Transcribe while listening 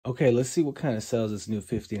Okay, let's see what kind of cells this new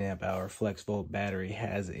 15 amp hour flex volt battery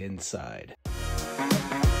has inside.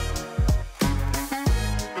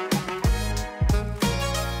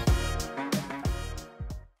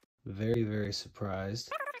 Very, very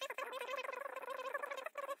surprised.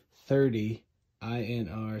 30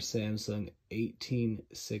 INR Samsung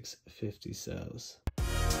 18650 cells.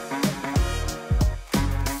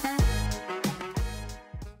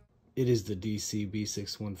 It is the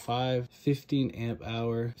DC-B615, 15 amp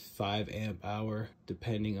hour, 5 amp hour,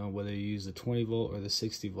 depending on whether you use the 20 volt or the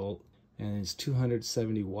 60 volt, and it's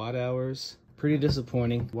 270 watt hours. Pretty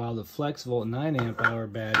disappointing. While the FlexVolt 9 amp hour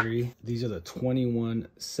battery, these are the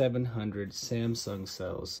 21700 Samsung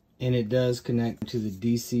cells, and it does connect to the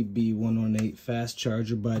DC-B118 fast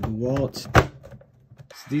charger by DeWALT.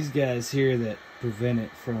 It's these guys here that prevent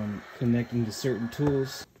it from connecting to certain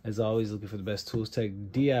tools. As always, looking for the best tools tech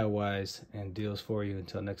DIYs and deals for you.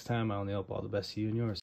 Until next time, I only hope all the best to you and yours.